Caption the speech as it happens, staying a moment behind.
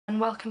And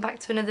welcome back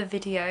to another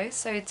video.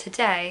 So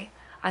today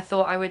I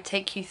thought I would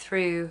take you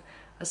through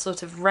a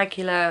sort of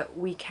regular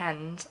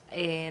weekend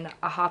in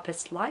a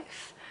harpist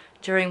life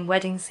during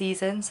wedding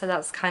season. So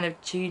that's kind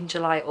of June,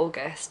 July,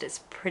 August.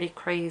 It's pretty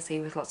crazy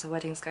with lots of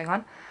weddings going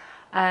on.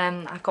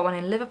 I've got one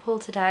in Liverpool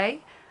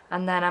today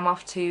and then I'm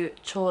off to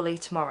Chorley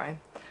tomorrow.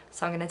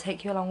 So I'm going to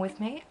take you along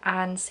with me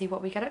and see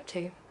what we get up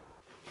to.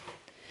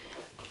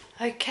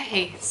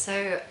 Okay,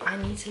 so I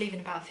need to leave in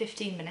about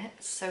 15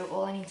 minutes, so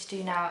all I need to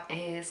do now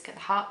is get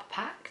the harp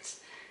packed,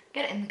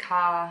 get it in the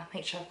car,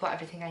 make sure I've got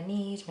everything I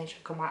need, make sure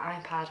I've got my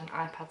iPad and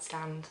iPad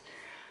stand,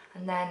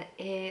 and then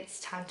it's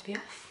time to be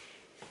off.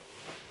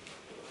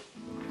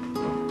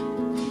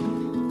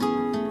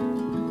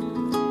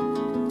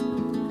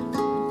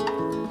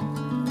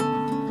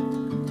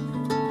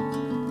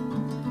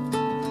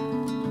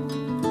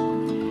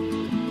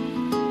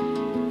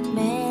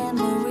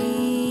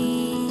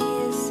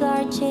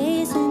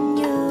 Chasing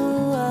you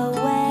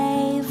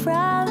away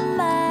from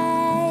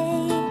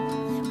my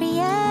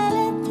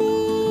reality,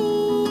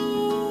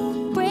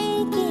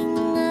 breaking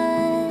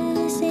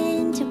us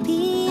into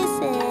pieces.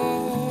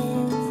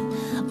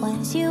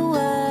 Once you were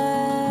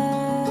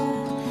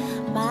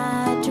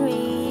my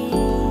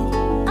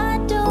dream, I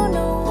don't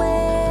know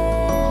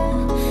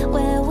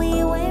where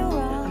we went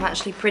wrong. I'm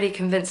actually pretty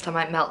convinced I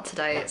might melt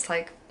today. It's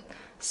like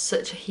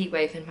such a heat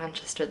wave in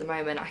Manchester at the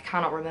moment. I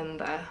cannot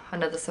remember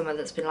another summer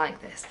that's been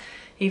like this.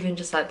 Even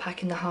just like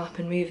packing the harp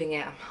and moving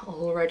it, I'm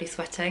already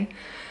sweating,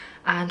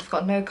 and I've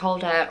got no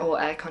cold air or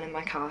aircon in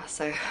my car,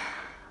 so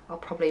I'll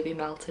probably be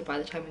melted by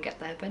the time we get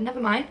there, but never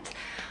mind.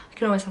 I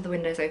can always have the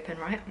windows open,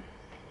 right?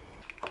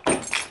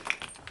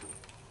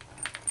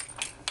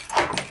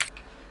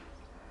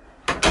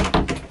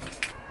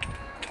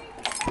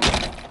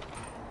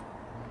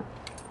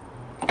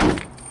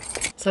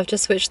 So I've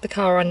just switched the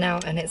car on now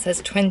and it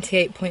says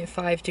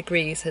 28.5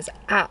 degrees, so it's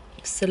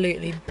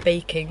absolutely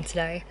baking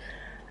today.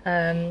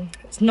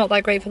 It's not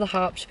that great for the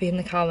harp to be in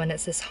the car when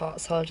it's this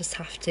hot, so I'll just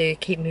have to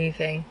keep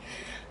moving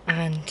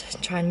and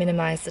try and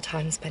minimise the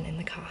time spent in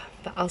the car.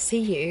 But I'll see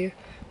you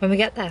when we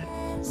get there.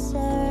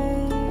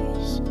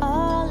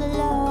 All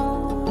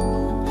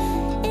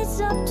alone,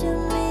 it's up to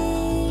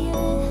me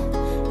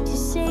to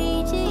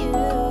say to you,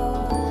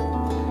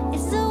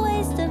 it's a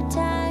waste of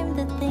time,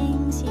 the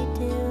things you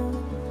do.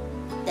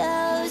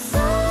 Those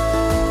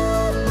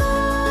summer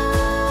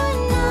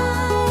nights,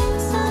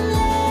 I'm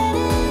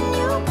letting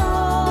you go.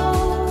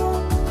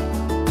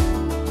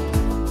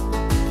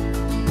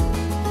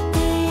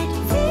 It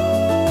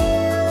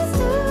feels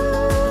too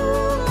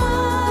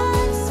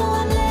much, so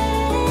I'm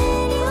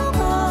letting you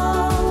go.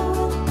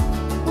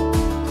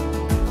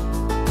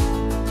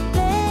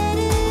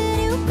 Letting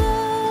you go.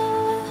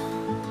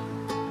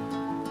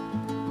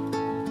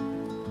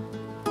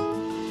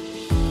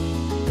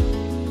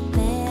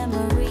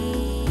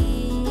 Memories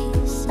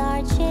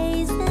are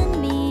chasing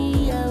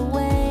me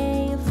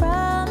away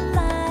from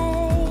my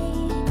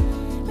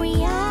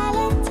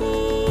reality,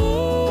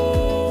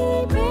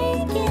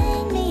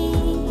 breaking me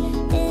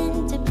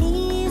into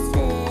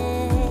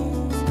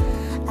pieces.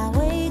 I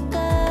wake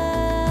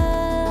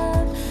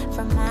up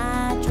from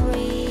my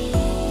dream.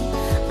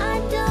 I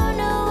don't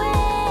know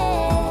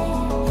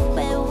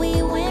where we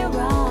went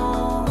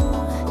wrong,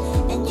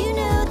 and you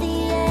know the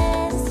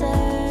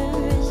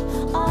answers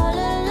all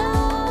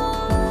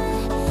along.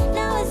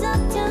 Now it's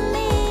up to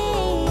me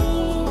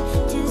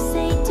to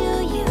say to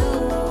you,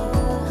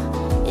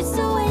 it's a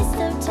waste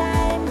of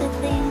time, the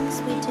things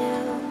we do.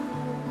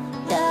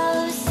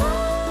 Those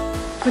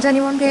Would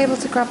anyone be able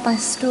to grab my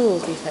stool,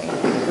 do you think?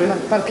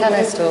 My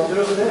piano stool?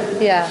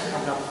 Yeah.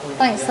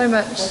 Thanks so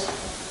much.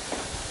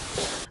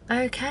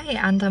 Okay,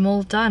 and I'm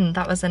all done.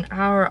 That was an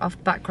hour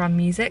of background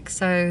music,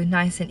 so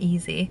nice and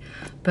easy.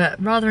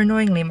 But rather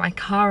annoyingly, my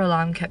car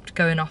alarm kept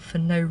going off for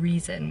no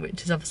reason,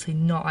 which is obviously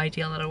not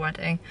ideal at a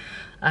wedding.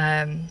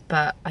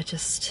 But I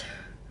just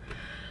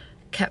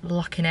kept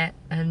locking it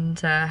and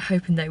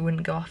hoping that it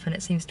wouldn't go off, and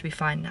it seems to be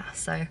fine now.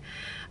 So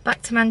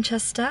back to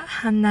Manchester,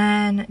 and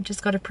then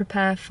just got to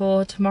prepare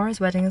for tomorrow's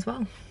wedding as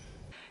well.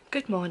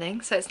 Good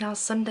morning. So it's now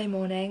Sunday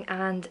morning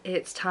and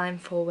it's time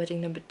for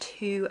wedding number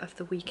 2 of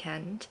the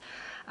weekend.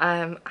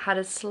 I had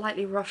a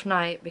slightly rough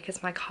night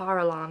because my car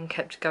alarm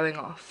kept going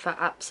off for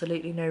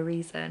absolutely no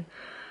reason.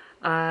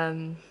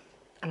 And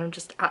I'm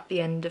just at the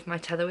end of my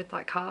tether with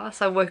that car,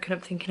 so I've woken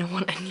up thinking I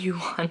want a new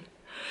one.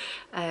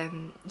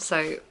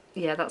 So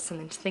yeah, that's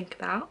something to think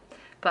about.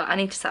 But I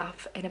need to set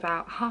off in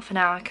about half an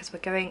hour because we're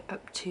going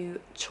up to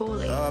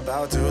Chorley.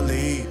 About to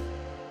leave,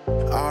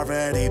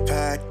 already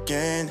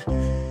packing,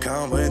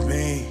 come with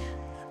me,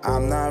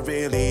 I'm not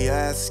really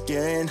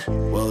asking,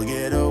 we'll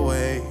get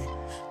away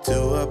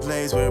to a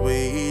place where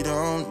we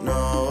don't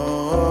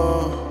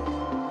know.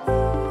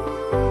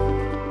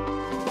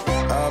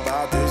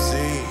 About to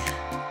see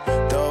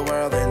the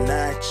world in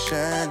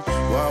action,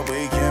 what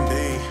we can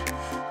be,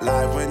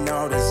 life with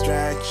no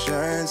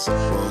distractions,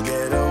 we'll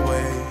get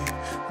away,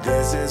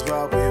 this is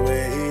what we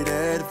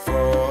waited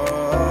for.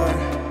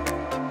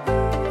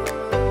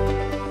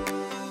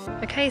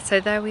 Okay, so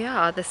there we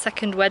are. The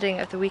second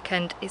wedding of the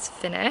weekend is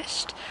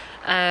finished.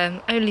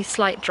 Only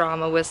slight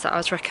drama was that I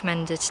was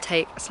recommended to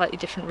take a slightly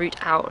different route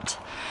out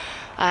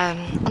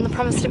on the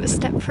promise that it was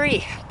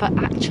step-free, but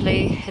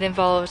actually it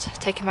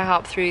involved taking my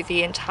harp through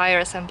the entire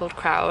assembled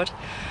crowd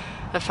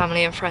of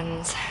family and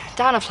friends,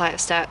 down a flight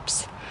of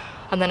steps,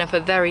 and then up a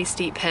very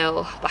steep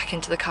hill back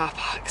into the car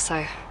park,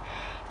 so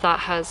that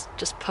has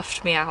just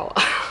puffed me out.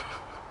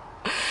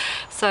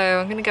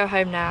 So I'm gonna go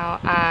home now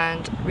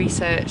and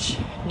research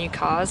new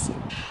cars.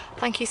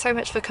 Thank you so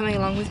much for coming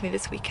along with me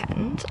this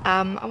weekend.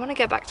 I want to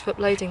get back to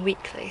uploading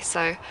weekly,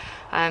 so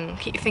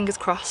keep your fingers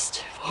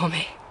crossed for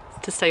me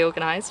to stay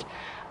organised,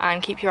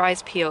 and keep your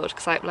eyes peeled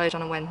because I upload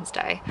on a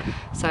Wednesday.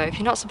 So if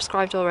you're not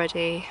subscribed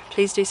already,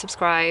 please do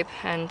subscribe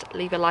and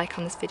leave a like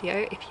on this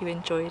video if you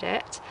enjoyed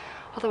it.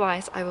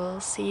 Otherwise, I will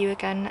see you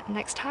again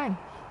next time.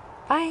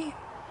 Bye!